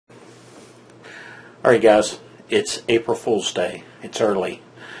Alright guys, it's April Fool's Day. It's early.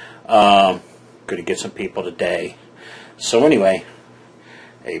 Going to get some people today. So anyway,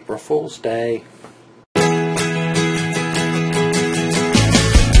 April Fool's Day.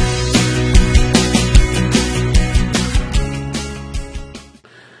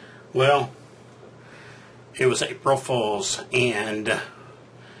 Well, it was April Fool's and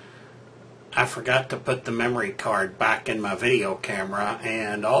I forgot to put the memory card back in my video camera,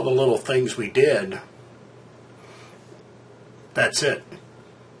 and all the little things we did, that's it.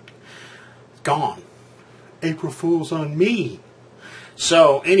 Gone. April Fool's on me.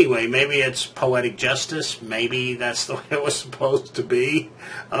 So anyway, maybe it's poetic justice. Maybe that's the way it was supposed to be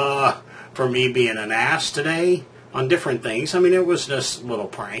for me being an ass today on different things. I mean, it was just little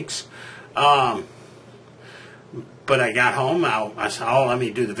pranks. But I got home, I said, oh, let me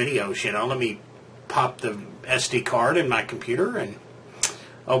do the videos, let me pop the SD card in my computer, and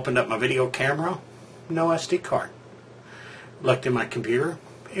opened up my video camera, no SD card. Looked in my computer,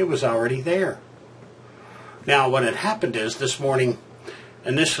 it was already there. Now, what had happened is, this morning,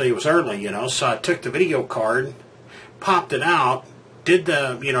 initially it was early, so I took the video card, popped it out, did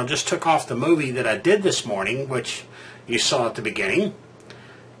the, just took off the movie that I did this morning, which you saw at the beginning,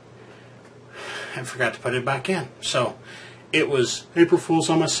 I forgot to put it back in. So it was April Fool's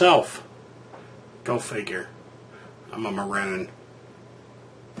on myself. Go figure. I'm a maroon.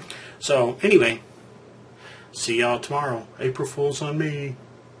 So anyway, see y'all tomorrow. April Fool's on me.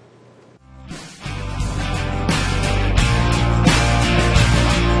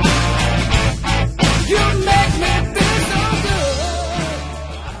 You